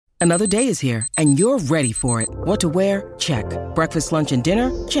Another day is here, and you're ready for it. What to wear? Check. Breakfast, lunch, and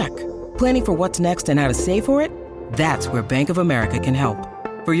dinner? Check. Planning for what's next and how to save for it? That's where Bank of America can help.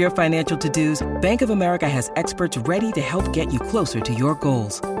 For your financial to-dos, Bank of America has experts ready to help get you closer to your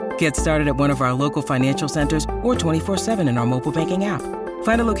goals. Get started at one of our local financial centers or 24/7 in our mobile banking app.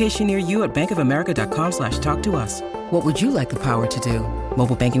 Find a location near you at bankofamerica.com/talktous. What would you like the power to do?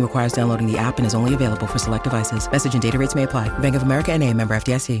 Mobile banking requires downloading the app and is only available for select devices. Message and data rates may apply. Bank of America N.A., member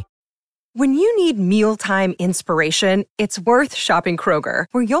FDIC. When you need mealtime inspiration, it's worth shopping Kroger,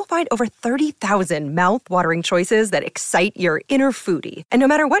 where you'll find over 30,000 mouth-watering choices that excite your inner foodie. And no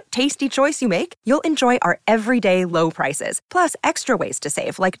matter what tasty choice you make, you'll enjoy our everyday low prices, plus extra ways to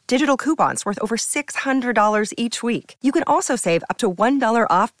save, like digital coupons worth over $600 each week. You can also save up to $1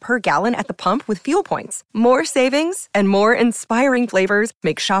 off per gallon at the pump with fuel points. More savings and more inspiring flavors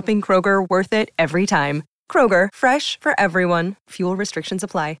make shopping Kroger worth it every time. Kroger, fresh for everyone. Fuel restrictions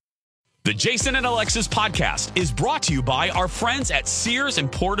apply. The Jason and Alexis podcast is brought to you by our friends at Sears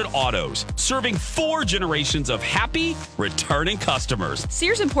Imported Autos, serving 4 generations of happy, returning customers.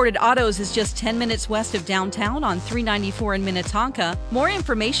 Sears Imported Autos is just 10 minutes west of downtown on 394 in Minnetonka. More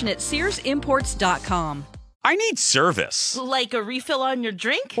information at SearsImports.com. I need service. Like a refill on your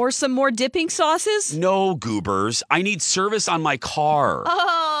drink? Or some more dipping sauces? No, goobers. I need service on my car.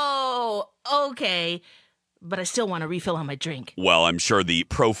 Oh, okay. But I still want a refill on my drink. Well, I'm sure the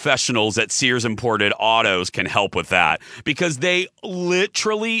professionals at Sears Imported Autos can help with that because they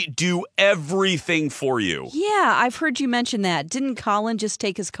literally do everything for you. Yeah, I've heard you mention that. Didn't Colin just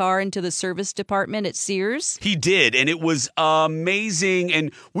take his car into the service department at Sears? He did, and it was amazing.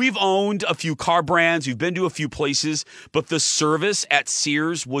 And we've owned a few car brands. We've been to a few places, but the service at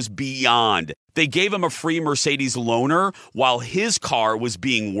Sears was beyond. They gave him a free Mercedes loaner while his car was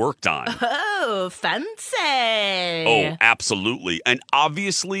being worked on. Oh, fancy. Oh, absolutely. And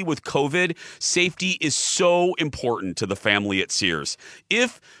obviously with COVID, safety is so important to the family at Sears.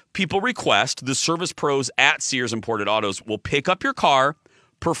 If people request, the service pros at Sears Imported Autos will pick up your car,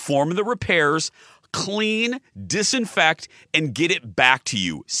 perform the repairs, clean, disinfect, and get it back to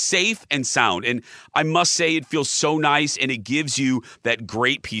you safe and sound. And I must say, it feels so nice, and it gives you that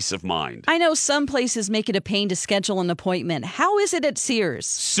great peace of mind. I know some places make it a pain to schedule an appointment. How is it at Sears?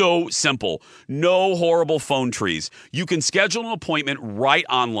 So simple. No horrible phone trees. You can schedule an appointment right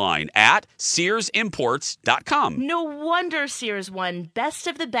online at SearsImports.com. No wonder Sears won Best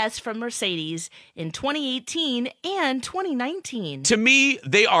of the Best from Mercedes in 2018 and 2019. To me,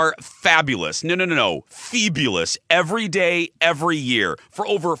 they are fabulous. No. Fabulous. Every day, every year. For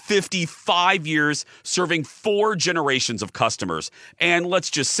over 55 years, serving 4 generations of customers. And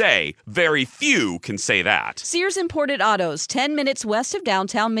let's just say, very few can say that. Sears Imported Autos, 10 minutes west of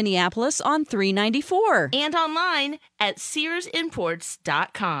downtown Minneapolis on 394. And online at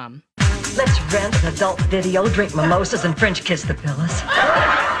SearsImports.com. Let's rent an adult video, drink mimosas, and French kiss the pillows.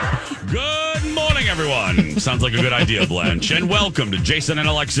 Good morning, everyone. Sounds like a good idea, Blanche. And welcome to Jason and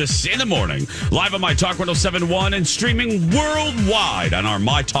Alexis in the morning. Live on My Talk 1071 and streaming worldwide on our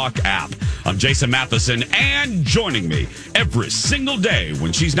My Talk app. I'm Jason Matheson, and joining me every single day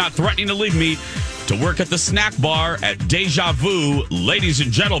when she's not threatening to leave me to work at the snack bar at Deja Vu, ladies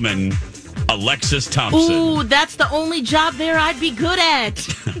and gentlemen, Alexis Thompson. Ooh, that's the only job there I'd be good at.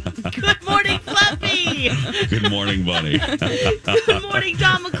 Good morning, Fluffy. Good morning, Bunny. Good morning,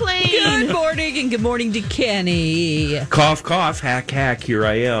 Don McLean. Good morning, and good morning to Kenny. Cough, cough, hack, hack, here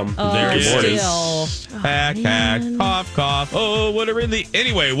I am. Oh, There it still. is. Hack, hack, cough, cough. Oh, whatever.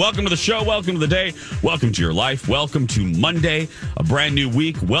 Anyway, welcome to the show. Welcome to the day. Welcome to your life. Welcome to Monday, a brand new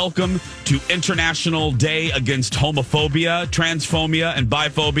week. Welcome to International Day Against Homophobia, Transphobia, and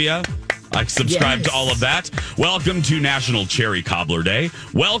Biphobia. I subscribe to all of that. Welcome to National Cherry Cobbler Day.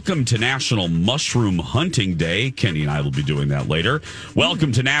 Welcome to National Mushroom Hunting Day. Kenny and I will be doing that later.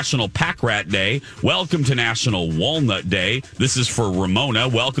 Welcome to National Pack Rat Day. Welcome to National Walnut Day. This is for Ramona.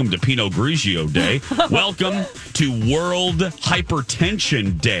 Welcome to Pinot Grigio Day. Welcome to World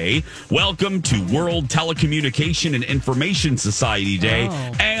Hypertension Day. Welcome to World Telecommunication and Information Society Day.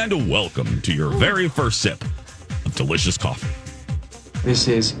 And welcome to your very first sip of delicious coffee. This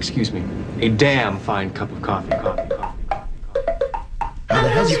is, excuse me, a damn fine cup of coffee. How the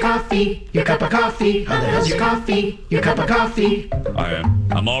hell's your coffee? Your cup of coffee? How the hell's your coffee? Your cup of coffee?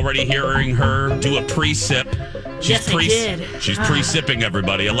 I'm already hearing her do a pre-sip. Yes, I did. She's pre-sipping,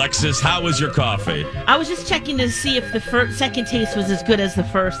 everybody. Alexis, how was your coffee? I was just checking to see if the second taste was as good as the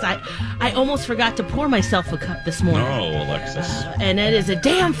first. I almost forgot to pour myself a cup this morning. No, Alexis. And it is a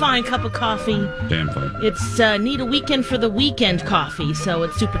damn fine cup of coffee. Damn fine. It's need a weekend for the weekend coffee, so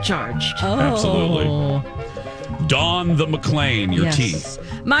it's supercharged. Absolutely. Dawn the McLean, your tea.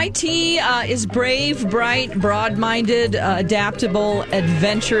 My tea is brave, bright, broad-minded, adaptable,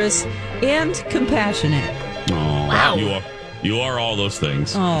 adventurous, and compassionate. Oh, Wow. You are all those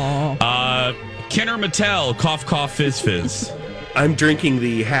things. Oh. Kenner Mattel, cough, cough, fizz, fizz. I'm drinking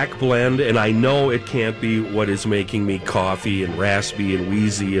the Hack Blend, and I know it can't be what is making me coffee and raspy and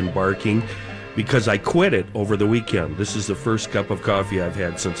wheezy and barking, because I quit it over the weekend. This is the first cup of coffee I've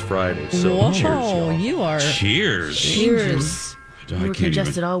had since Friday. So Whoa, cheers, y'all. you are. Cheers. Cheers. I You were can't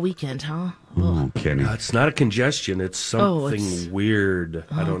congested all weekend, huh? Oh, Kenny. It's not a congestion. It's something weird.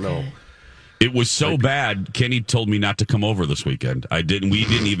 I don't know. It was so bad. Kenny told me not to come over this weekend. We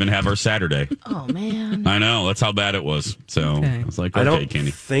didn't even have our Saturday. Oh, man. I know. That's how bad it was. So I was like, okay, I don't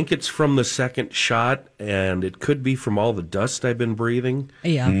Kenny. think it's from the second shot, and it could be from all the dust I've been breathing.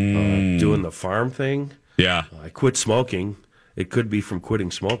 Yeah. Doing the farm thing. Yeah. I quit smoking. It could be from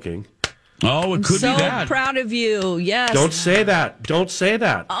quitting smoking. Oh, it could so be that. proud of you. Yes. Don't say that. Don't say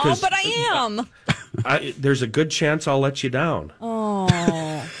that. Oh, but I am. There's a good chance I'll let you down. Oh.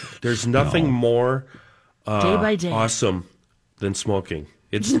 There's nothing more Day by day. awesome than smoking.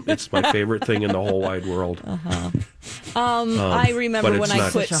 It's my favorite thing in the whole wide world. I remember but when it's I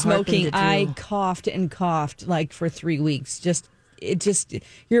not- quit Such a hard thing smoking, to I do. coughed and coughed like for 3 weeks.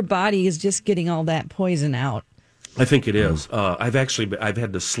 Your body is just getting all that poison out. I think it is. I've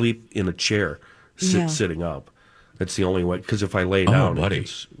had to sleep in a chair Yeah. sitting up. That's the only way. Because if I lay Oh, down, buddy.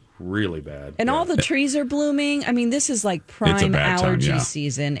 it's really bad. And Yeah. all the trees are blooming. I mean, this is like prime bad time, allergy yeah.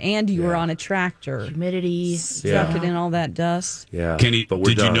 season. And you were on a tractor. Humidity. Stuck it in all that dust. Yeah, Kenny, but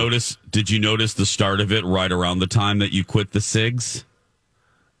we're did done. you notice the start of it right around the time that you quit the cigs?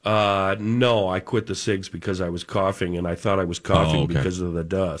 No, I quit the cigs because I was coughing, and I thought I was coughing okay. because of the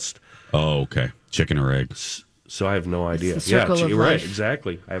dust. Oh, okay. Chicken or egg. So I have no idea. It's the circle of you're right. life.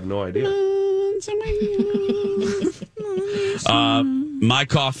 Exactly. I have no idea. My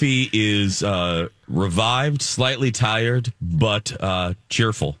coffee is revived, slightly tired, but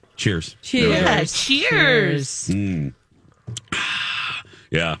cheerful. Cheers. Cheers. Yeah, cheers.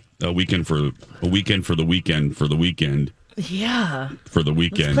 Yeah, a weekend for the weekend for the weekend. Yeah. For the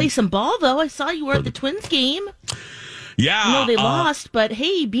weekend. Play some ball, though. I saw you were at the Twins game. Yeah. I know they lost, but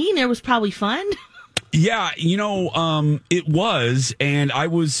hey, being there was probably fun. Yeah, it was, and I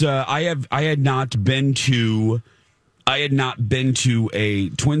was. I had not been to a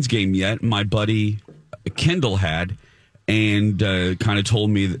Twins game yet. My buddy Kendall had, and kind of told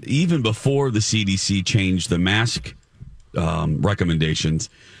me that even before the CDC changed the mask recommendations,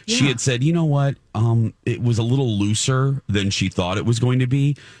 she had said, you know what, it was a little looser than she thought it was going to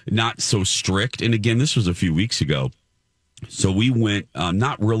be, not so strict. And again, this was a few weeks ago. So we went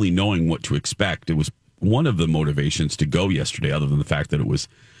not really knowing what to expect. It was one of the motivations to go yesterday, other than the fact that it was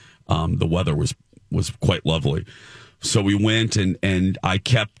the weather was quite lovely. So we went and I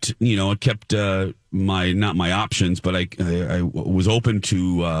kept my not my options, but I was open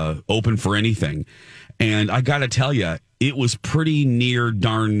for anything. And I got to tell you, it was pretty near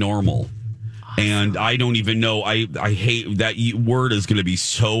darn normal. And I don't even know. I hate that word is going to be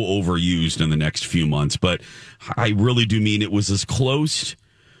so overused in the next few months, but I really do mean it was as close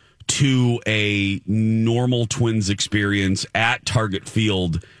to a normal Twins experience at Target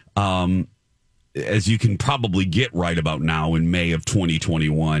Field as you can probably get right about now in May of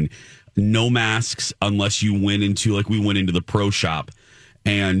 2021. No masks unless you went into, like, we went into the pro shop,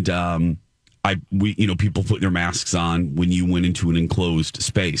 and people put their masks on when you went into an enclosed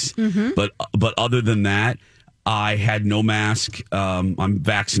space. Mm-hmm. But other than that, I had no mask. I'm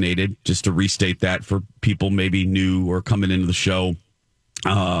vaccinated, just to restate that for people maybe new or coming into the show.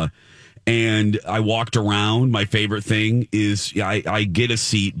 And I walked around. My favorite thing is I get a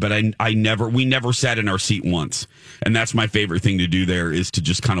seat, but we never sat in our seat once. And that's my favorite thing to do there, is to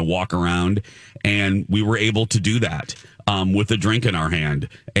just kind of walk around. And we were able to do that with a drink in our hand.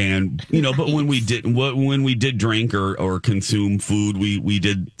 And, but when we did drink or consume food, we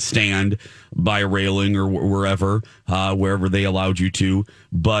did stand by a railing or wherever they allowed you to.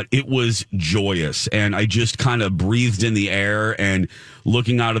 But it was joyous. And I just kind of breathed in the air and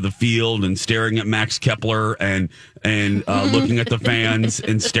looking out of the field and staring at Max Kepler and looking at the fans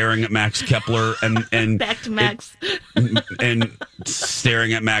and staring at Max Kepler and back to Max and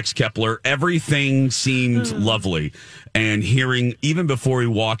staring at Max Kepler. Everything seemed lovely. And hearing, even before we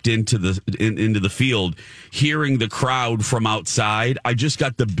walked into the field, hearing the crowd from outside, I just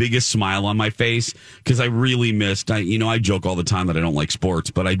got the biggest smile on my face, because I really missed. I joke all the time that I don't like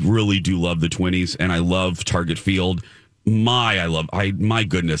sports, but I really do love the Twinnies, and I love Target Field. My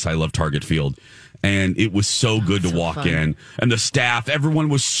goodness, I love Target Field. And it was so good to walk in. And the staff, everyone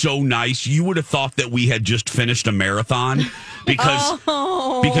was so nice. You would have thought that we had just finished a marathon.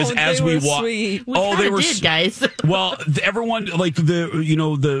 because as they we were walk, sweet. they were guys. Well, everyone, like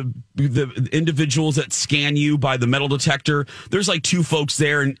the individuals that scan you by the metal detector. There's like two folks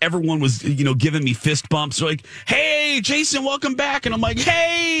there, and everyone was giving me fist bumps. They're like, "Hey, Jason, welcome back," and I'm like,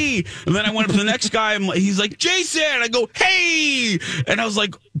 "Hey," and then I went up to the next guy. He's like, "Jason," I go, "Hey," and I was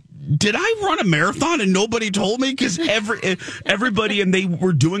like, did I run a marathon and nobody told me? Because everybody, and they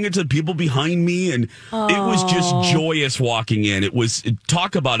were doing it to people behind me, and it was just joyous walking in. It was,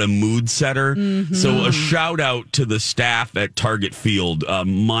 talk about a mood setter. Mm-hmm. So a shout out to the staff at Target Field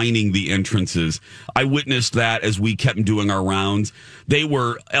mining the entrances. I witnessed that as we kept doing our rounds. They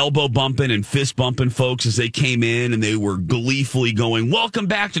were elbow bumping and fist bumping folks as they came in, and they were gleefully going, "Welcome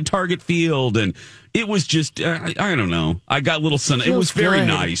back to Target Field," and it was just, I don't know. I got a little sun. It was very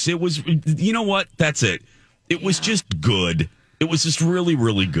nice. It was, you know what? That's it. It was just good. It was just really,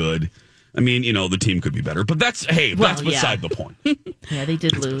 really good. I mean, the team could be better, but that's beside the point. Yeah, they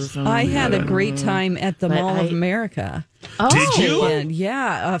did lose. I had a great time at the Mall of America. Oh, did you?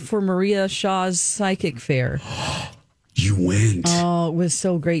 And for Maria Shaw's Psychic Fair. You went. Oh, it was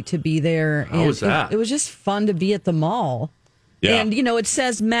so great to be there. How was that? It was just fun to be at the mall. Yeah. And, it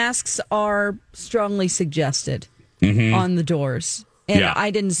says masks are strongly suggested on the doors. And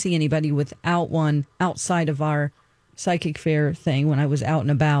I didn't see anybody without one outside of our psychic fair thing when I was out and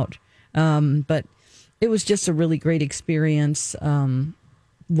about. But it was just a really great experience.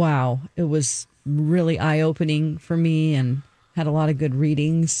 Wow. It was really eye-opening for me and had a lot of good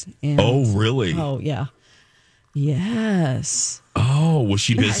readings. And, oh, really? Oh, yeah. Yes. Oh, was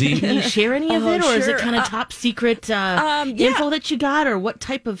she busy? Can you share any of it, or is sure. it kind of top secret info that you got, or what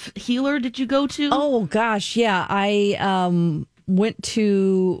type of healer did you go to? Oh gosh, yeah. I went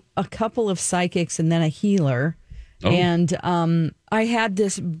to a couple of psychics and then a healer, and I had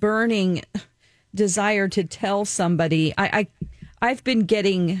this burning desire to tell somebody. I've been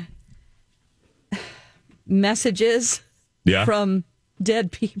getting messages from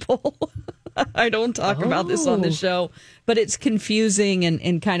dead people. I don't talk about this on the show, but it's confusing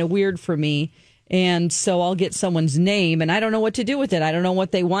and kind of weird for me. And so I'll get someone's name, and I don't know what to do with it. I don't know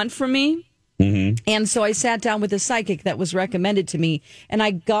what they want from me. Mm-hmm. And so I sat down with a psychic that was recommended to me, and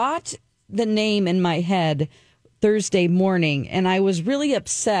I got the name in my head Thursday morning, and I was really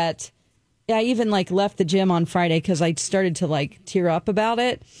upset. I even left the gym on Friday because I started to tear up about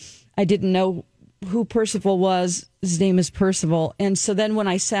it. I didn't know who Percival was. His name is Percival. And so then when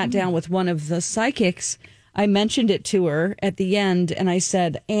I sat down with one of the psychics, I mentioned it to her at the end, and I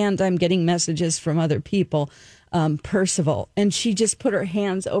said, and I'm getting messages from other people, Percival. And she just put her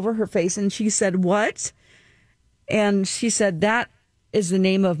hands over her face and she said, "What?" And she said, "That is the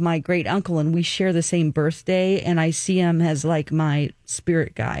name of my great uncle, and we share the same birthday, and I see him as my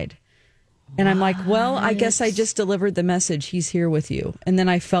spirit guide." And I'm like, well, I guess I just delivered the message. He's here with you. And then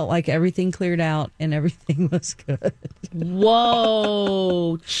I felt like everything cleared out and everything was good.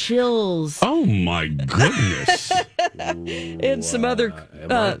 Whoa, chills. Oh, my goodness. And some other... Am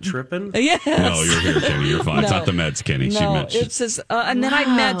I tripping? Yes. No, you're here, Kenny. You're fine. It's not the meds, Kenny. No, it's just... and then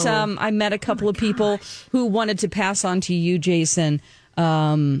I met a couple of people who wanted to pass on to you, Jason,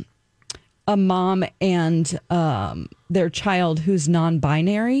 a mom and their child who's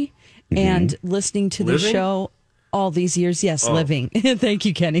non-binary. And listening to the show all these years. Yes, living. Thank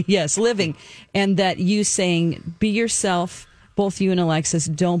you, Kenny. Yes, living. And that you saying, be yourself, both you and Alexis.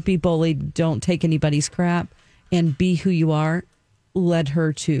 Don't be bullied. Don't take anybody's crap. And be who you are. Led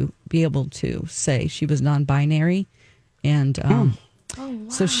her to be able to say she was non-binary. And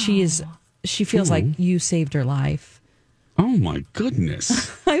so she feels like you saved her life. Oh, my goodness.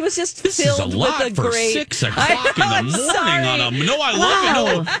 I was just this filled is a lot with a for great... 6 o'clock in the morning. No, I love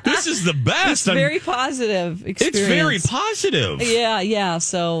it. No, this is the best. It's very positive experience. It's very positive. Yeah.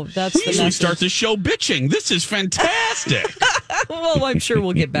 So that's we the usually message. start the show bitching. This is fantastic. Well, I'm sure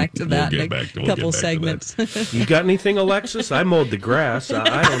we'll get back to that in a couple segments. You got anything, Alexis? I mowed the grass.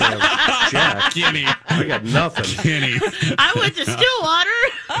 I don't have jack. Kenny. I got nothing. Kenny. I went to Stillwater.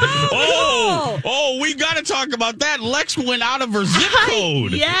 Oh, we got to talk about that. Lex went out of her zip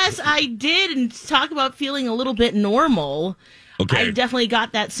code. Yes, I did. And talk about feeling a little bit normal. Okay. I definitely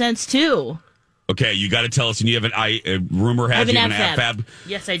got that sense, too. Okay, you got to tell us. And you have rumor has you have an AbFab.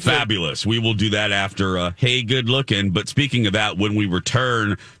 Yes, I do. Fabulous. We will do that after Hey Good Looking. But speaking of that, when we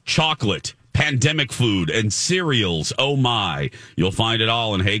return, chocolate, pandemic food, and cereals. Oh, my. You'll find it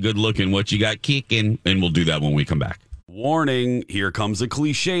all in Hey Good Looking, what you got kicking. And we'll do that when we come back. Warning, here comes a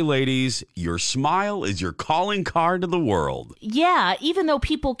cliche, ladies. Your smile is your calling card to the world. Yeah, even though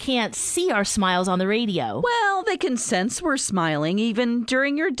people can't see our smiles on the radio. Well, they can sense we're smiling even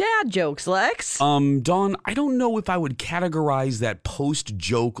during your dad jokes, Lex. Dawn, I don't know if I would categorize that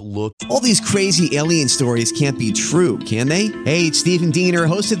post-joke look. All these crazy alien stories can't be true, can they? Hey, it's Stephen Diener,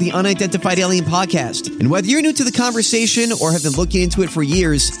 host of the Unidentified Alien Podcast. And whether you're new to the conversation or have been looking into it for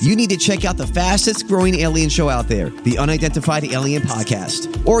years, you need to check out the fastest growing alien show out there, the Unidentified Alien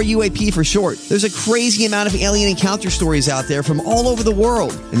Podcast, or UAP for short. There's a crazy amount of alien encounter stories out there from all over the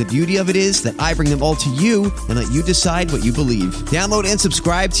world. And the beauty of it is that I bring them all to you and let you decide what you believe. Download and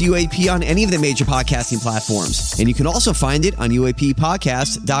subscribe to UAP on any of the major podcasting platforms. And you can also find it on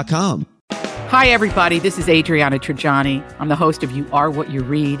UAPpodcast.com. Hi, everybody. This is Adriana Trajani. I'm the host of You Are What You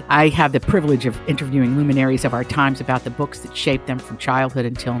Read. I have the privilege of interviewing luminaries of our times about the books that shaped them from childhood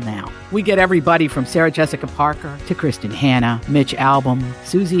until now. We get everybody from Sarah Jessica Parker to Kristen Hanna, Mitch Albom,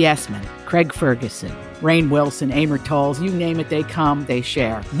 Susie Essman, Craig Ferguson, Rainn Wilson, Amor Tolls, you name it, they come, they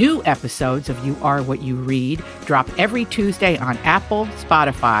share. New episodes of You Are What You Read drop every Tuesday on Apple,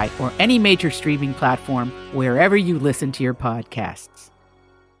 Spotify, or any major streaming platform wherever you listen to your podcasts.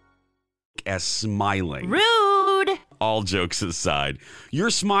 As smiling. Rude! All jokes aside,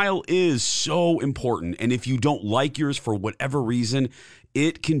 your smile is so important, and if you don't like yours for whatever reason,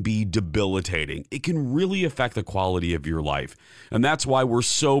 it can be debilitating. It can really affect the quality of your life. And that's why we're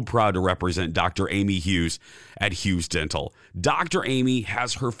so proud to represent Dr. Amy Hughes at Hughes Dental. Dr. Amy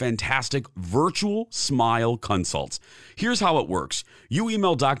has her fantastic virtual smile consults. Here's how it works. You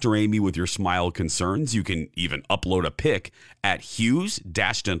email Dr. Amy with your smile concerns. You can even upload a pic at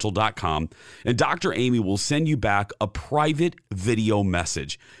hughes-dental.com, and Dr. Amy will send you back a private video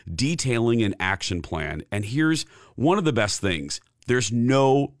message detailing an action plan. And here's one of the best things. There's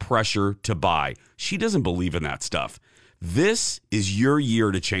no pressure to buy. She doesn't believe in that stuff. This is your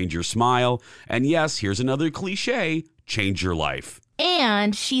year to change your smile. And yes, here's another cliche, change your life.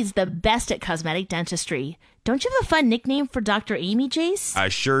 And she's the best at cosmetic dentistry. Don't you have a fun nickname for Dr. Amy, Jace? I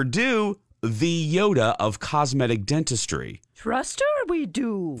sure do. The Yoda of cosmetic dentistry. Trust her, we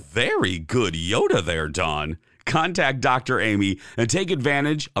do. Very good Yoda there, Dawn. Contact Dr. Amy and take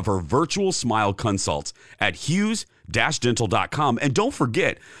advantage of her virtual smile consults at hughes-dental.com. And don't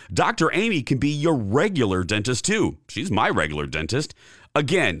forget, Dr. Amy can be your regular dentist too. She's my regular dentist.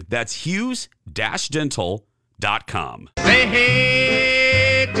 Again, that's hughes-dental.com.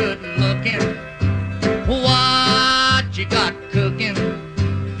 Hey, good looking. What you got cooking?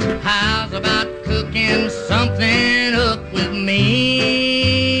 How's about cooking something up with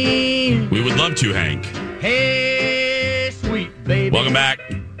me? We would love to, Hank. Hey, sweet baby. Welcome back.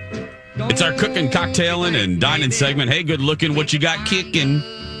 It's our cooking, cocktailing, and dining segment. Hey, good looking, what you got kicking?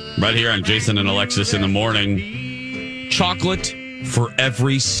 Right here on Jason and Alexis in the morning. Chocolate for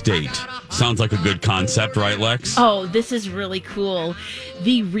every state. Sounds like a good concept, right, Lex? Oh, this is really cool.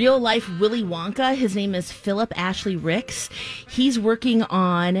 The real life Willy Wonka, his name is Philip Ashley Ricks. He's working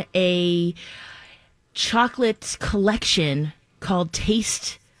on a chocolate collection called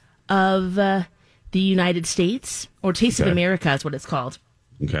Taste of the United States, or Taste of America is what it's called.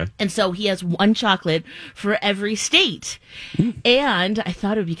 Okay. And so he has one chocolate for every state. And I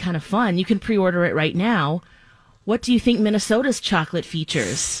thought it would be kind of fun. You can pre-order it right now. What do you think Minnesota's chocolate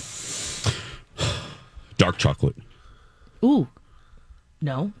features? Dark chocolate. Ooh.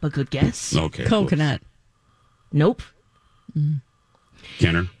 No, but good guess. Okay. Coconut. Nope.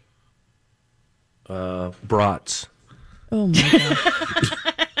 Kenner? Brats. Oh, my God.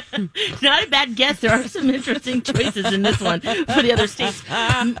 Not a bad guess. There are some interesting choices in this one for the other states.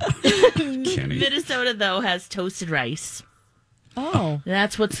 Minnesota, though, has toasted rice. Oh.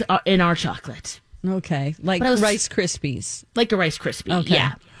 That's what's in our chocolate. Okay. Like Rice Krispies. Like a Rice Krispie. Okay.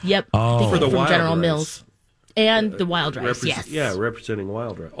 Yeah. Yep. Oh. For the from wild General rice. Mills. And the wild rice, yes. Yeah, representing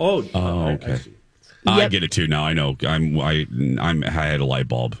wild rice. Okay. I see. I get it, too. Now I know. I had a light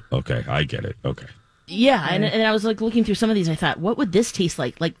bulb. Okay. I get it. Okay. Yeah, and I was like looking through some of these. I thought, what would this taste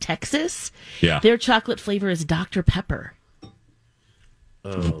like? Like Texas? Yeah. Their chocolate flavor is Dr. Pepper.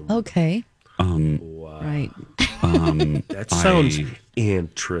 Okay. Wow. Right. That sounds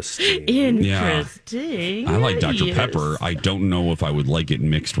interesting. Interesting. I like Dr. Yes. Pepper. I don't know if I would like it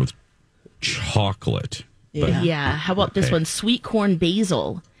mixed with chocolate. But Yeah. How about this one? Sweet corn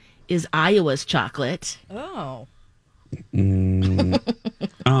basil is Iowa's chocolate. Oh.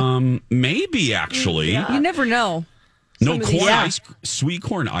 Maybe actually. You never know. No, sweet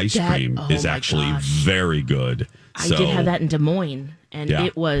corn ice cream is actually very good. I did have that in Des Moines, and Yeah.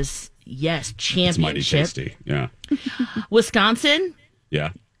 it was, It's championship. mighty tasty. Yeah. Wisconsin,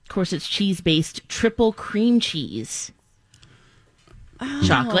 Yeah. of course, it's cheese-based triple cream cheese.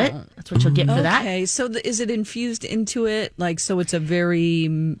 chocolate. That's what you'll get for that. Okay, so is it infused into it? Like, so it's a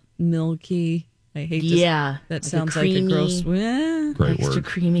very milky. I hate this. Yeah. That like sounds creamy, like a gross. Great extra word.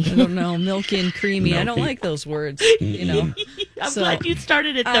 creamy. I don't know, milky and creamy. I don't Milky. like those words. You know. I'm glad you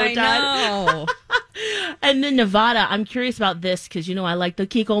started it though, I Todd. know. And then Nevada, I'm curious about this because I like the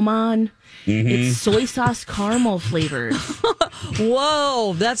Kikkoman. It's soy sauce caramel flavored.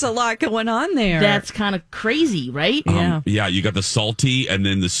 Whoa, that's a lot going on there. That's kind of crazy, right? Yeah, you got the salty and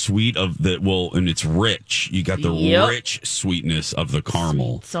then the sweet of the and it's rich. You got the rich sweetness of the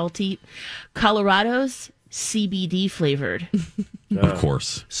caramel. Sweet, salty. Colorado's CBD flavored. Of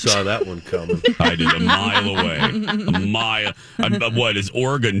course. Saw that one coming. I did a mile away. A mile. What is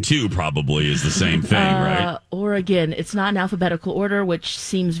Oregon too? Probably is the same thing, right? Oregon. It's not in alphabetical order, which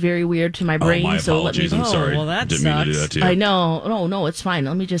seems very weird to my brain. My So let me. apologies. I'm sorry. well, that Didn't mean to do sucks. that to you. I know. No, it's fine.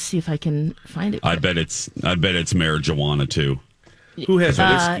 Let me just see if I can find it. I bet it's marijuana too. Who has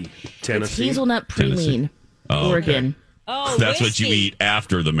whiskey? It's Tennessee? hazelnut praline. Oh, Oregon. Oh, that's what you whiskey. eat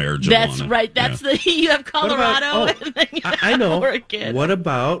after the marijuana. That's right. That's you have Colorado. And then you have I know. Oregon. What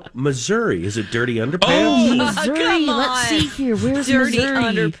about Missouri? Is it Dirty Underpants? Oh, Missouri. come Let's on. see here. Where's Dirty Missouri?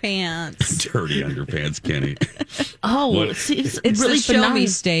 underpants. dirty underpants, Kenny. Oh, What? it's It's really the show me benign.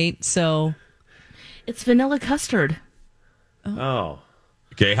 state, so It's vanilla custard. Oh,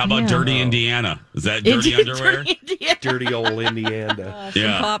 Okay, how about Yeah. dirty Indiana? Is that dirty underwear? dirty old Indiana.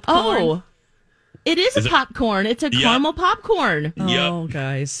 Yeah. popcorn. Oh, it is Is a it- popcorn. It's a Yeah. caramel popcorn. Oh,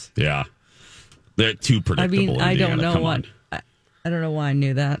 guys. Yeah. They're too I predictable. mean, I don't Indiana. know Come what. on. I don't know why I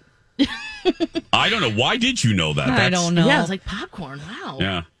knew that. I don't know. Why did you know that? I don't know. Yeah, it's like popcorn. Wow.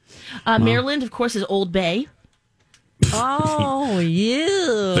 Yeah. Maryland, of course, is Old Bay. Oh,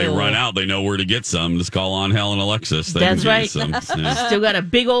 yeah. They run out. They know where to get some. Just call on Helen Alexis. They That's can right. get you some. Yeah. Still got a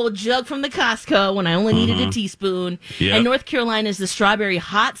big old jug from the Costco when I only needed a teaspoon. Yep. And North Carolina is the strawberry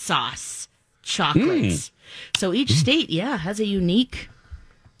hot sauce chocolates. So each state, has a unique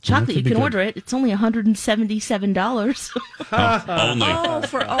chocolate. You be can good. order it. It's only $177 Only. Oh,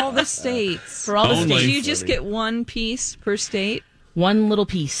 for all the states. for all the Only. Do states. you just get one piece per state? One little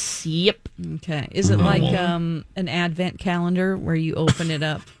piece. Yep. Okay. Is it like an advent calendar where you open it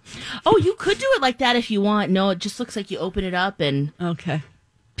up? Oh, you could do it like that if you want. No, it just looks like you open it up and Okay.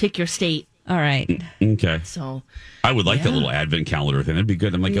 pick your state. All right. Okay. So I would like that little advent calendar thing. That'd be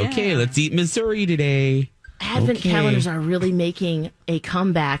good. I'm like, Yeah. okay, let's eat Missouri today. Advent Okay. calendars are really making a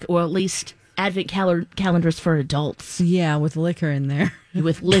comeback, or at least Advent calendars for adults. Yeah, with liquor in there.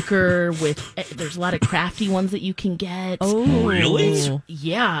 With liquor, there's a lot of crafty ones that you can get. Oh, Really?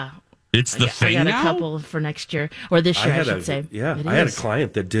 Yeah. It's the I thing got now? a couple for next year, or this year, I should say. Yeah, It I had a is.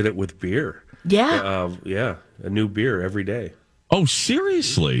 client that did it with beer. Yeah. A new beer every day. Oh,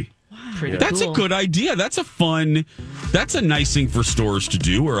 seriously? Pretty That's cool. a good idea. That's a nice thing for stores to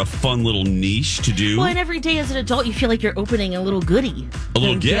do, or a fun little niche to do. Well, and every day as an adult, you feel like you're opening a little goodie. A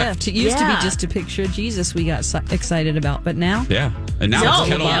little gift. It used to Yeah. be just a picture of Jesus we got excited about, but now Yeah. And now No, it's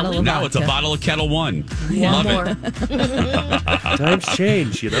Kettle bottle of now it's a vodka. bottle of Kettle One. One Love more. it. Times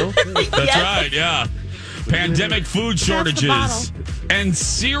change, you know? That's right, yeah. Pandemic food the shortages and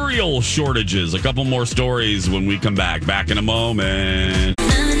cereal shortages. A couple more stories when we come back. Back in a moment.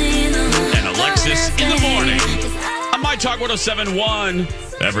 And Alexis in the morning. On My Talk 1071.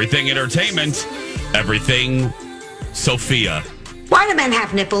 Everything entertainment. Everything Sophia. Why do men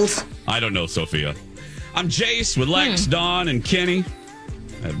have nipples? I don't know, Sophia. I'm Jace with Lex, Dawn, and Kenny.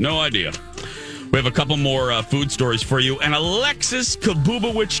 I have no idea. We have a couple more food stories for you. And Alexis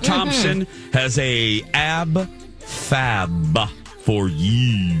Kabubowicz Thompson has a ab fab for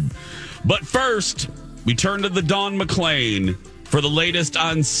you. But first, we turn to the Dawn McClain for the latest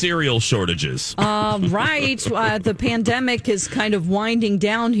on cereal shortages. right. The pandemic is kind of winding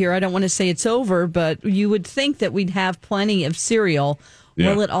down here. I don't want to say it's over, but you would think that we'd have plenty of cereal.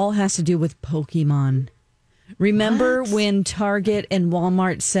 Yeah. Well, it all has to do with Pokemon. Remember when Target and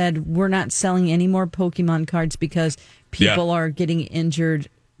Walmart said we're not selling any more Pokemon cards because people are getting injured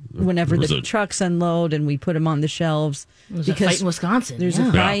whenever Was the it- trucks unload and we put them on the shelves? There's a fight in Wisconsin. There's yeah.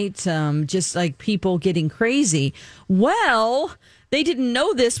 a fight, just like people getting crazy. Well, they didn't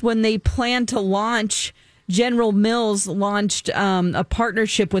know this when they planned to launch. General Mills launched a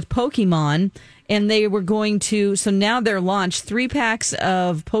partnership with Pokemon, and they were going to. So now they're launched. 3 packs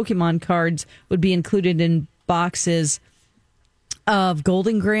of Pokemon cards would be included in boxes of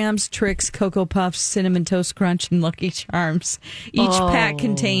Golden Grams, Trix, Cocoa Puffs, Cinnamon Toast Crunch, and Lucky Charms. Each pack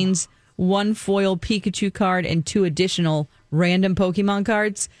contains 1 foil Pikachu card and 2 additional random Pokemon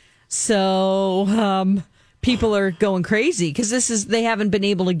cards. So people are going crazy because they haven't been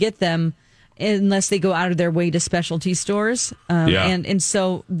able to get them unless they go out of their way to specialty stores. And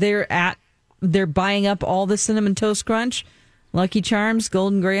so they're buying up all the Cinnamon Toast Crunch, Lucky Charms,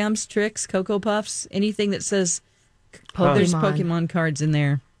 Golden Grahams, Trix, Cocoa Puffs, anything that says there's Pokemon cards in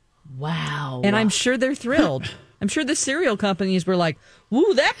there. Wow. And I'm sure they're thrilled. I'm sure the cereal companies were like,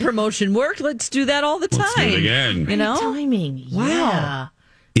 "Woo, that promotion worked. Let's do that all the time." Let's do it again. You know? Great timing. Wow. Yeah.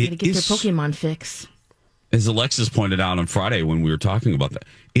 Gotta get their Pokemon fix. As Alexis pointed out on Friday when we were talking about that,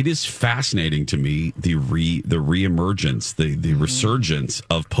 it is fascinating to me the reemergence, the resurgence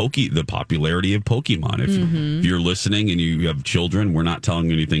of the popularity of Pokemon. If you're listening and you have children, we're not telling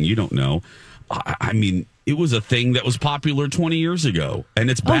you anything you don't know. I mean, it was a thing that was popular 20 years ago,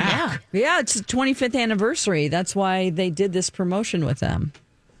 and it's back. Yeah, it's the 25th anniversary. That's why they did this promotion with them.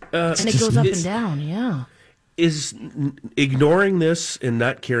 And it goes up and down, yeah. Is ignoring this and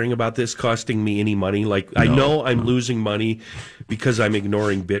not caring about this costing me any money? Like, I know I'm losing money because I'm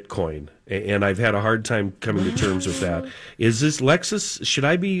ignoring Bitcoin, and I've had a hard time coming to terms with that. Is this, Lexus, should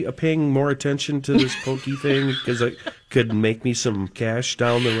I be paying more attention to this Pokey thing because it could make me some cash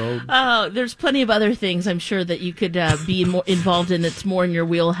down the road? Oh, there's plenty of other things I'm sure that you could be more involved in that's more in your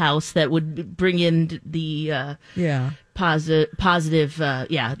wheelhouse that would bring in the positive,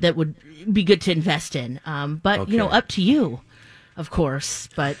 that would be good to invest in. But, up to you, of course.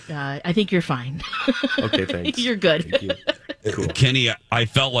 But I think you're fine. Okay, thanks. You're good. Thank you. Cool. Kenny, I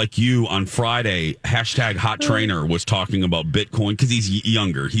felt like you on Friday. Hot Trainer was talking about Bitcoin because he's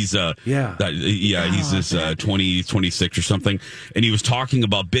younger. He's he's this 20, 26 or something, and he was talking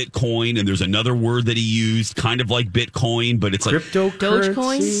about Bitcoin. And there's another word that he used, kind of like Bitcoin, but it's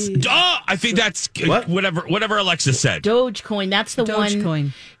Dogecoin. I think that's whatever Alexis said. Dogecoin. That's the Dogecoin.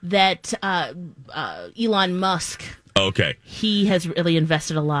 one that Elon Musk. Okay, he has really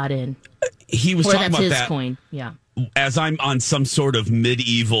invested a lot in. He was talking about his that coin. Yeah. As I'm on some sort of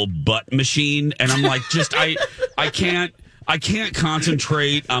medieval butt machine, and I'm like, I can't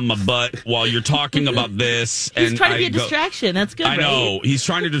concentrate on my butt while you're talking about this. He's trying to be a distraction. That's good. I know he's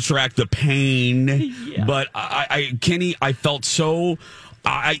trying to distract the pain, but Kenny, I felt so.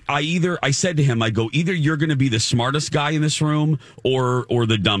 I said to him, either you're going to be the smartest guy in this room or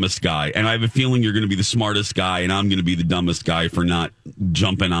the dumbest guy. And I have a feeling you're going to be the smartest guy and I'm going to be the dumbest guy for not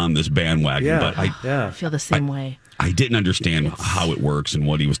jumping on this bandwagon. Yeah, but I feel the same way. I didn't understand how it works and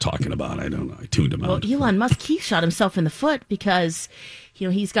what he was talking about. I don't know. I tuned him out. Well, Elon Musk, he shot himself in the foot because,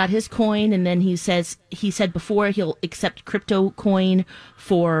 he's got his coin, and then he said before he'll accept crypto coin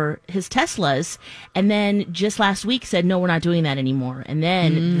for his Teslas, and then just last week said, no, we're not doing that anymore. And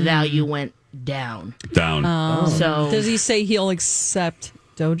then the value went down. So does he say he'll accept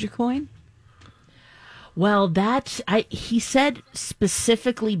Dogecoin? Well, he said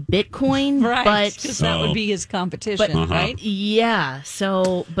specifically Bitcoin, right? But because that would be his competition, right? Yeah.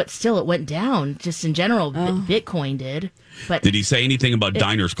 So, but still, it went down. Just in general, Bitcoin did. But did he say anything about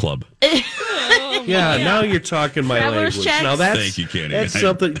Diners Club? Now you're talking my Traveler's language. checks? Now Thank you, Kenny. That's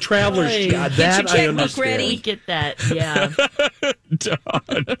something. Traveler's checks. That I understand. Ready. Get that? Yeah.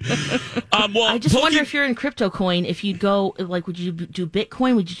 I just wonder if you're in crypto coin, if you'd go would you do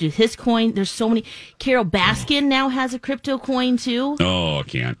Bitcoin? Would you do his coin? There's so many. Carol Baskin now has a crypto coin too. Oh, I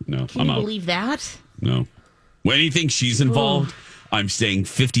can't. No, Can you believe that? No. When anything she's involved, I'm staying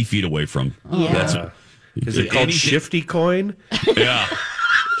 50 feet away from. Yeah. Is it called Shifty Coin? Yeah.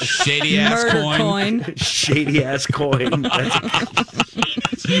 Shady ass coin. Shady ass coin.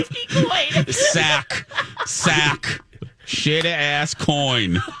 Shifty coin. Sack. Shady ass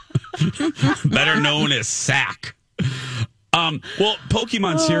coin. Better known as sack. Well,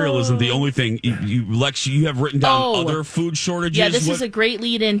 Pokemon cereal isn't the only thing. Lex, you have written down other food shortages. Yeah, this is a great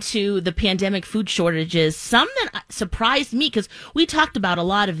lead into the pandemic food shortages. Some that surprised me because we talked about a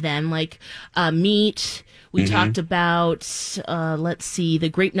lot of them, like meat. We talked about, the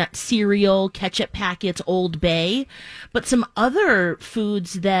Grape Nut cereal, ketchup packets, Old Bay. But some other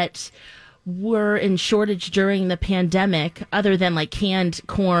foods that were in shortage during the pandemic, other than like canned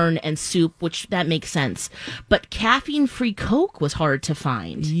corn and soup, which that makes sense. But caffeine-free Coke was hard to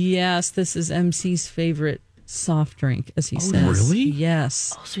find. Yes, this is MC's favorite soft drink, as he says. Really?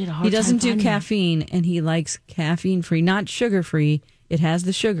 Yes. Oh, so he had a hard He doesn't time do finding caffeine, and he likes caffeine-free, not sugar-free. It has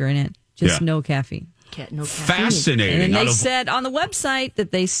the sugar in it, just no caffeine. No caffeine. Fascinating. And they said on the website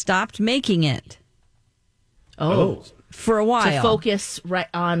that they stopped making it. For a while. To focus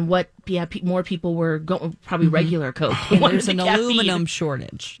on what more people were going, probably regular Coke. And there's an aluminum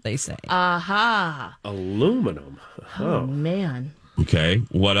shortage, they say. Aha. Aluminum. Oh, man. Okay,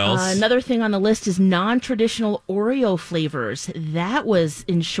 what else? Another thing on the list is non-traditional Oreo flavors. That was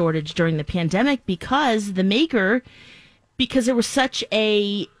in shortage during the pandemic because the maker because there was such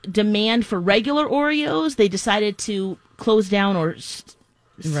a demand for regular Oreos, they decided to close down or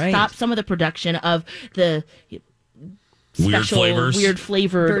stop some of the production of the weird flavors, weird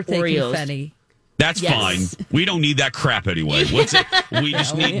flavored Birthday Oreos. confetti. That's fine. We don't need that crap anyway. What's it? We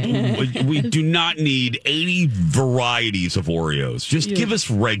just need. We do not need 80 varieties of Oreos. Just give us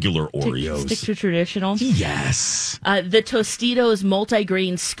regular Oreos. Stick to traditional. Yes. The Tostitos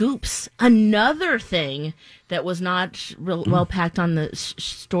multigrain scoops. Another thing that was not well packed on the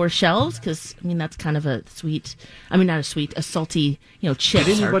store shelves because I mean that's kind of a sweet. I mean not a sweet, a salty. Chips.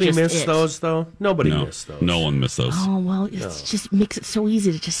 Did anybody are just miss those though? Nobody missed those. No one missed those. Oh well, it just makes it so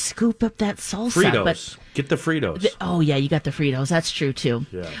easy to just scoop up that salsa. Fritos. But get the Fritos. oh yeah, you got the Fritos. That's true too.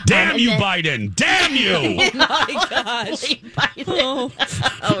 Yeah. Damn you, Biden! Damn you! Oh my gosh!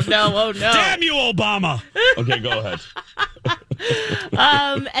 Oh no! Damn you, Obama! Okay, go ahead.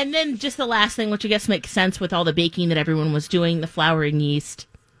 And then just the last thing, which I guess makes sense with all the baking that everyone was doing, the flour and yeast.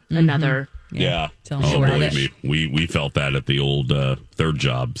 Another. Yeah. Tell Oh, me believe me, we felt that at the old third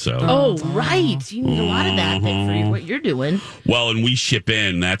job. So. Oh, right. You need a lot of that for what you're doing. Well, and we ship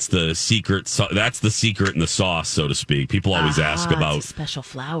in. That's the secret. That's the secret in the sauce, so to speak. People always ask about it's a special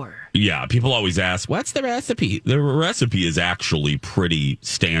flour. Yeah, people always ask, "What's the recipe?" The recipe is actually pretty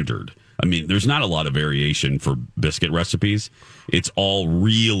standard. I mean, there's not a lot of variation for biscuit recipes. It's all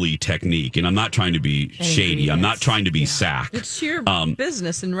really technique. And I'm not trying to be shady. I'm not trying to be sack. It's your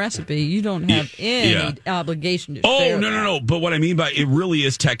business and recipe. You don't have any obligation to share no. But what I mean by it really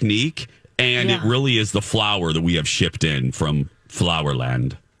is technique. And it really is the flour that we have shipped in from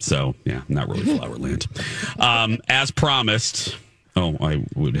Flourland. So, yeah, not really Flourland. As promised. Oh, I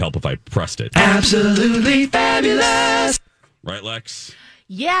would help if I pressed it. Absolutely fabulous. Right, Lex?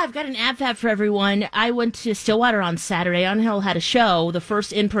 Yeah, I've got an ab fab for everyone. I went to Stillwater on Saturday. On Hill had a show, the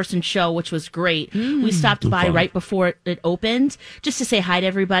first in-person show, which was great. We stopped by right before it opened just to say hi to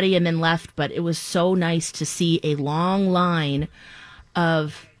everybody and then left. But it was so nice to see a long line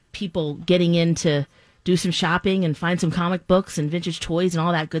of people getting in to do some shopping and find some comic books and vintage toys and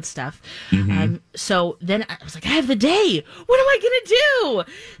all that good stuff. So then I was like, I have the day. What am I going to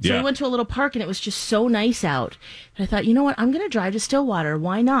do? So we went to a little park and it was just so nice out. And I thought, you know what? I'm going to drive to Stillwater.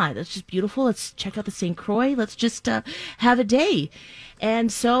 Why not? It's just beautiful. Let's check out the St. Croix. Let's just have a day.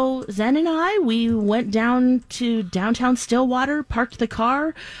 And so Zen and I, we went down to downtown Stillwater, parked the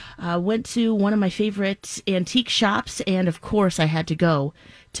car, went to one of my favorite antique shops. And of course, I had to go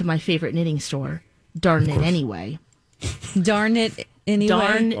to my favorite knitting store. Darn it anyway. Darn it anyway.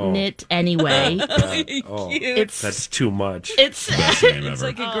 Darn it anyway. That's too much. It's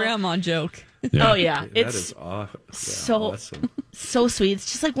like a grandma joke. Oh yeah, that it's is so awesome. so sweet.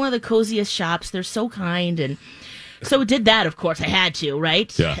 It's just like one of the coziest shops. They're so kind, and so we did that. Of course, I had to.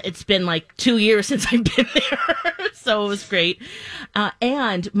 Right? Yeah. It's been like 2 years since I've been there, so it was great.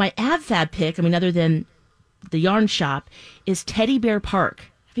 And my ab fab pick, I mean, other than the yarn shop, is Teddy Bear Park.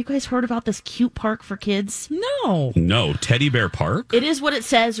 Have you guys heard about this cute park for kids? No. Teddy Bear Park? It is what it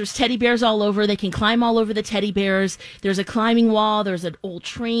says. There's teddy bears all over. They can climb all over the teddy bears. There's a climbing wall. There's an old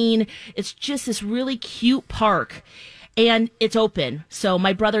train. It's just this really cute park. And it's open. So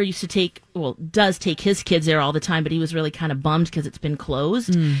my brother does take his kids there all the time, but he was really kind of bummed because it's been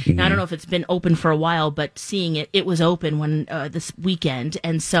closed. Now, I don't know if it's been open for a while, but seeing it was open when this weekend.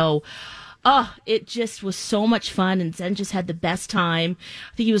 And so... it just was so much fun, and Zen just had the best time.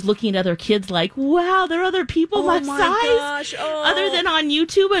 I think he was looking at other kids like, wow, there are other people my size, other than on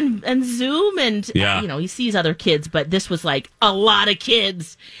YouTube and Zoom, and he sees other kids, but this was like a lot of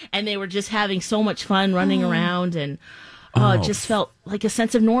kids, and they were just having so much fun running around, and it just felt like a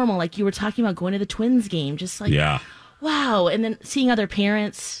sense of normal, like you were talking about going to the Twins game, just like, wow, and then seeing other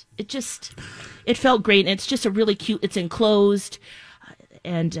parents, it felt great, and it's just a really cute, it's enclosed,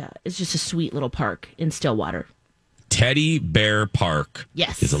 and it's just a sweet little park in Stillwater. Teddy Bear Park.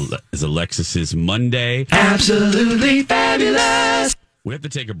 Yes. Is Alexis's Monday. Absolutely fabulous. We have to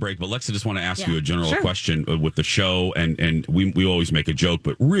take a break, but Lex, I just want to ask you a general question with the show, and we always make a joke,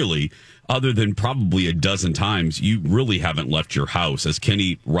 but really, other than probably a dozen times, you really haven't left your house. As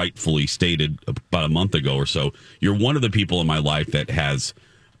Kenny rightfully stated about a month ago or so, you're one of the people in my life that has...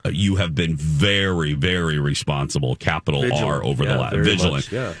 you have been very, very responsible, capital Vigilant. R, over the last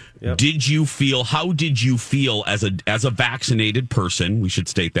vigilant. Much. Yeah. How did you feel as a vaccinated person? We should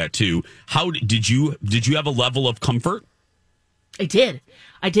state that too. How did you have a level of comfort? I did.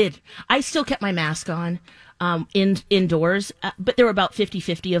 I still kept my mask on. indoors, but there were about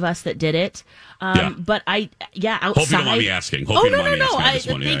 50-50 of us that did it. But outside. Hope you don't mind me asking. No.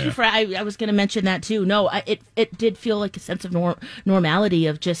 Thank you for. I was going to mention that too. No, it did feel like a sense of normality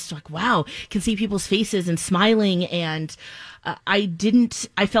of just like, wow, can see people's faces and smiling, and I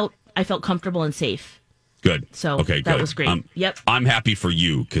felt comfortable and safe. Good. So okay, that good. was great. Yep. I'm happy for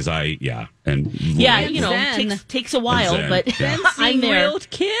you because takes a while, but I'm there. Real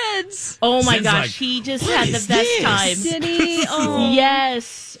kids. Oh my Zen's gosh, like, he just had the best time. Did he? Oh.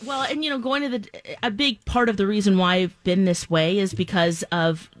 Yes. Well, and going to a big part of the reason why I've been this way is because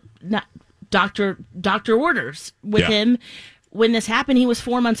of doctor orders with him. When this happened, he was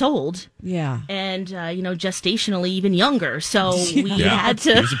 4 months old. Yeah. And, gestationally even younger. So we had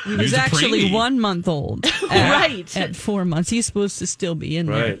to. He was actually 1 month old. Right. At 4 months. He's supposed to still be in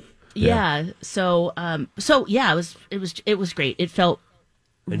there. Yeah. So it was great. It felt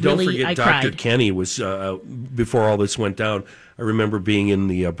and really, don't forget, I Dr. cried. Kenny was, before all this went down, I remember being in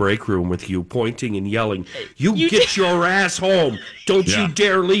the break room with you, pointing and yelling, you get your ass home. Don't you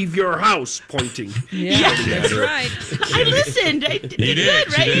dare leave your house, pointing. Yeah, that's right. I listened. I did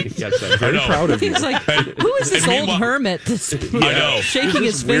good, right? Yes, I'm very proud of you. He's like, who is this old hermit that's shaking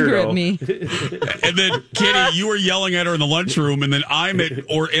his finger at me? And then, Kenny, you were yelling at her in the lunchroom, and then I'm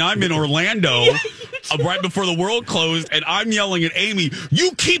in Orlando right before the world closed, and I'm yelling at Amy,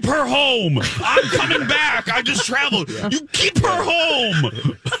 you keep her home. I'm coming back. I just traveled. You keep her home.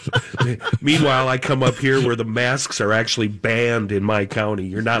 Meanwhile, I come up here where the masks are actually banned in my county.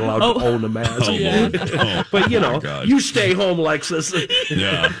 You're not allowed to own a mask. But, you stay home, Lexus.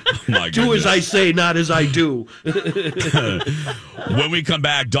 Yeah. My do as I say, not as I do. When we come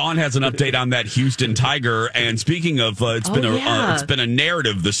back, Dawn has an update on that Houston Tiger. And speaking of, it's been a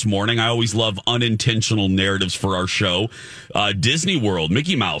narrative this morning. I always love unintentional narratives for our show. Disney World,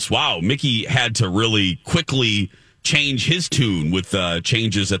 Mickey Mouse. Wow, Mickey had to really quickly change his tune with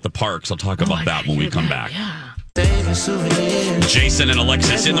changes at the parks. I'll talk about that when we come back. Jason and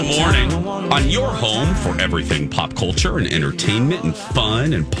Alexis in the morning on your home for everything pop culture and entertainment and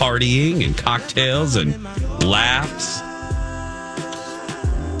fun and partying and cocktails and laughs.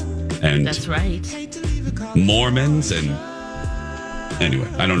 And that's right. Mormons and anyway,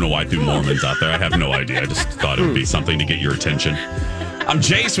 I don't know why I threw Mormons out there. I have no idea. I just thought it would be something to get your attention. I'm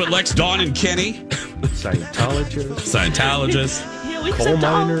Jace with Lex, Dawn, and Kenny. Scientologists. Coal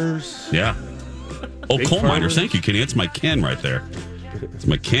miners. Yeah. Oh, big coal farmers. Miners. Thank you, Kenny. It's my Ken right there. It's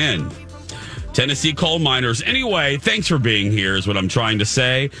my Ken. Tennessee coal miners. Anyway, thanks for being here is what I'm trying to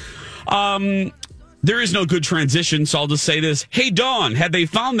say. There is no good transition, so I'll just say this. Hey, Dawn, had they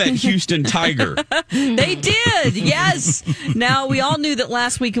found that Houston Tiger? They did, yes. Now, we all knew that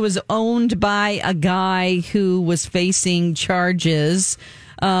last week it was owned by a guy who was facing charges,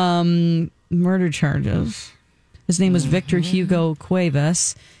 murder charges. His name was Victor Hugo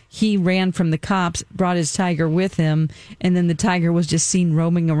Cuevas. He ran from the cops, brought his tiger with him, and then the tiger was just seen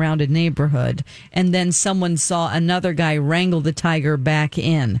roaming around a neighborhood. And then someone saw another guy wrangle the tiger back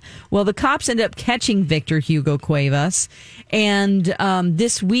in. Well, the cops ended up catching Victor Hugo Cuevas. And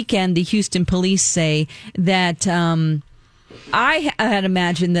this weekend, the Houston police say that I had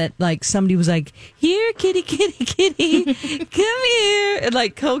imagined that like somebody was like, here, kitty, kitty, kitty, come here, and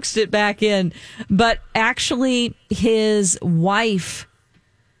like coaxed it back in. But actually, his wife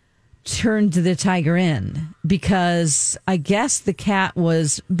turned the tiger in because I guess the cat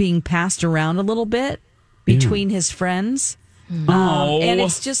was being passed around a little bit between his friends. And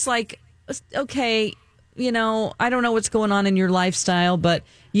it's just like, okay, I don't know what's going on in your lifestyle, but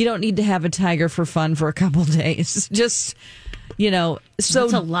you don't need to have a tiger for fun for a couple days. Just, so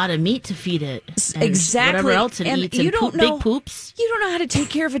that's a lot of meat to feed it. Exactly. Whatever else it eats, you don't know, big poops. You don't know how to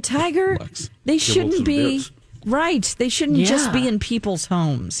take care of a tiger. They shouldn't be. Right. They shouldn't just be in people's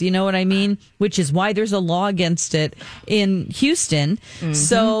homes. You know what I mean? Which is why there's a law against it in Houston. Mm-hmm.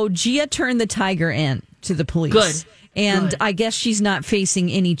 So Gia turned the tiger in to the police. Good. And I guess she's not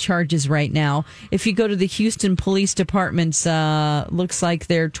facing any charges right now. If you go to the Houston Police Department's, looks like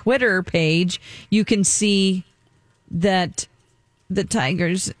their Twitter page, you can see that the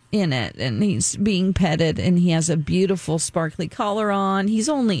tiger's in it and he's being petted and he has a beautiful sparkly collar on. He's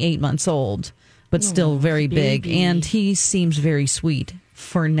only 8 months old, but still very big. And he seems very sweet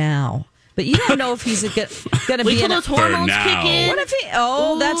for now. But you don't know if he's going to be in those hormones kick in. What if he?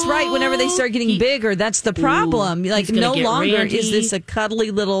 Oh, that's right. Whenever they start getting bigger, that's the problem. Like no longer is this a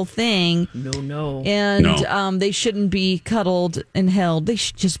cuddly little thing. No. And they shouldn't be cuddled and held. They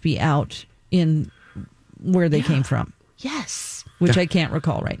should just be out in where they came from. Yes. Which I can't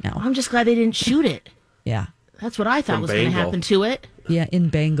recall right now. I'm just glad they didn't shoot it. Yeah. That's what I thought was going to happen to it. Yeah, in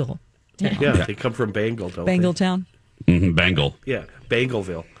Bengal. Yeah, they come from Bengal, don't Bangletown? Mm-hmm, Bengal. Yeah,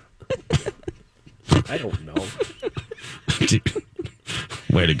 Bangalville. I don't know.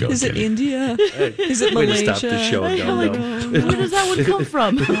 Way to go, Is it Kitty. India? Is it Way Malaysia? to stop the show. No. Where does that one come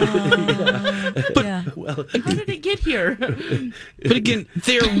from? Yeah. Well, How did it get here? But again,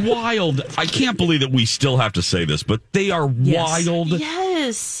 they're wild. I can't believe that we still have to say this, but they are wild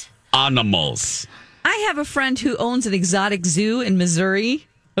Yes. animals. I have a friend who owns an exotic zoo in Missouri.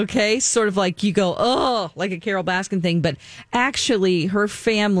 Okay, sort of like you go, oh, like a Carol Baskin thing. But actually, her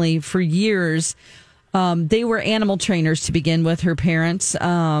family for years, they were animal trainers to begin with, her parents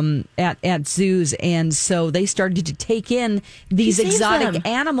at zoos. And so they started to take in these exotic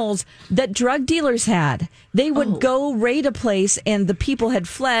animals that drug dealers had. They would go raid a place and the people had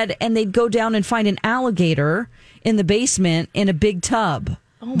fled and they'd go down and find an alligator in the basement in a big tub.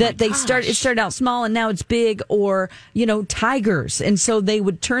 It started out small and now it's big, or, tigers. And so they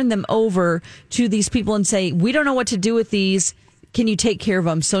would turn them over to these people and say, we don't know what to do with these. Can you take care of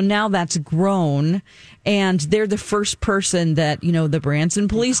them? So now that's grown, and they're the first person that, the Branson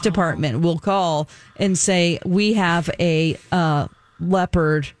Police Department will call and say, we have a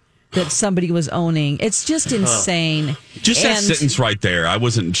leopard that somebody was owning. It's just insane. Just that sentence right there. I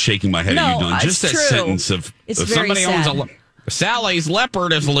wasn't shaking my head at you, Dawn. Just that sentence of it's if very somebody sad. owns Sally's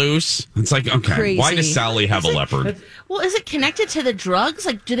leopard is loose. It's like, okay, Crazy. Why does Sally have a leopard? Well, is it connected to the drugs?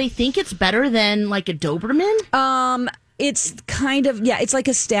 Like, do they think it's better than like a Doberman? It's kind of, it's like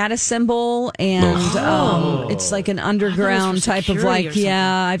a status symbol, and it's like an underground type of like,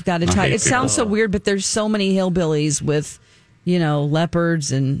 I've got a type. It sounds so weird, but there's so many hillbillies with,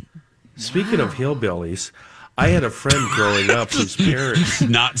 leopards and. Speaking of hillbillies, I had a friend growing up whose parents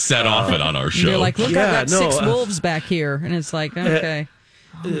not set off it on our show. They're like, look, I've got 6 wolves back here, and it's like, okay.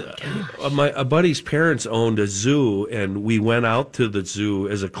 A buddy's parents owned a zoo, and we went out to the zoo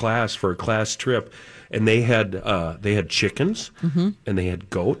as a class for a class trip, and they had chickens, and they had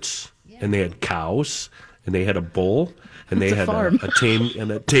goats, and they had cows, and they had a bull, and they had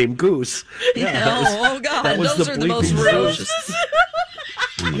a tame goose. Yeah, God, those are the most rude.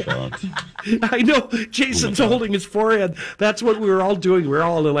 Oh my God. I know. Jason's holding his forehead. That's what we were all doing. We were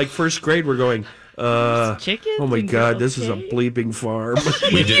all in like first grade. We're going, chickens? Oh my God, this is a bleeping farm.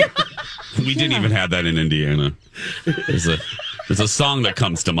 We didn't even have that in Indiana. There's a song that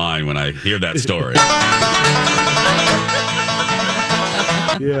comes to mind when I hear that story.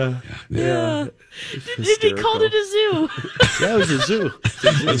 Yeah. They called it a zoo. Yeah, it was a zoo.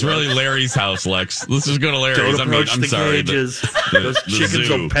 It's really Larry's house, Lex. Let's just go to Larry's. Don't approach the cages. Those chickens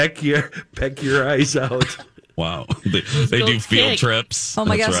zoo. will peck your eyes out. Wow. They do field trips. Oh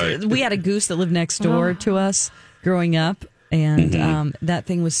my That's gosh. right. We had a goose that lived next door to us growing up, and that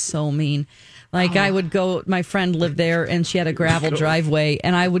thing was so mean. Like, I would go, my friend lived there, and she had a gravel driveway,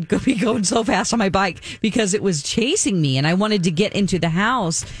 and I would be going so fast on my bike because it was chasing me, and I wanted to get into the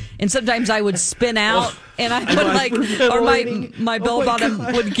house. And sometimes I would spin out, and I would, or my bell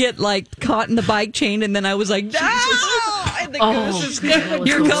bottom would get, caught in the bike chain, and then I was like, no! And the goose is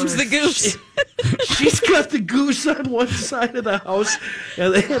here comes the goose. She's got the goose on one side of the house,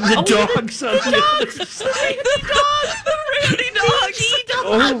 and they have the dogs on the other side. The randy dogs.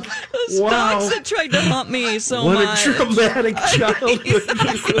 Those dogs that tried to hump me so what much. What a traumatic childhood you had.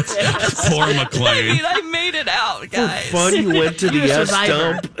 Poor McLean. I made it out, guys. For fun, you went to the S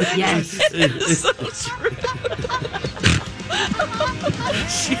dump. Yes. It's so true.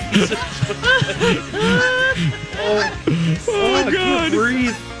 Oh God!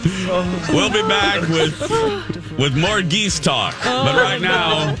 Breathe. We'll be back with more geese talk. But right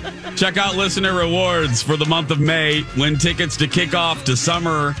now, check out listener rewards for the month of May. Win tickets to kick off to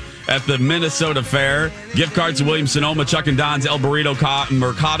summer at the Minnesota Fair. Gift cards to Williams-Sonoma, Chuck and Don's, El Burrito,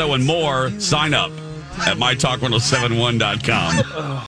 Mercado, and more. Sign up at mytalk1071.com.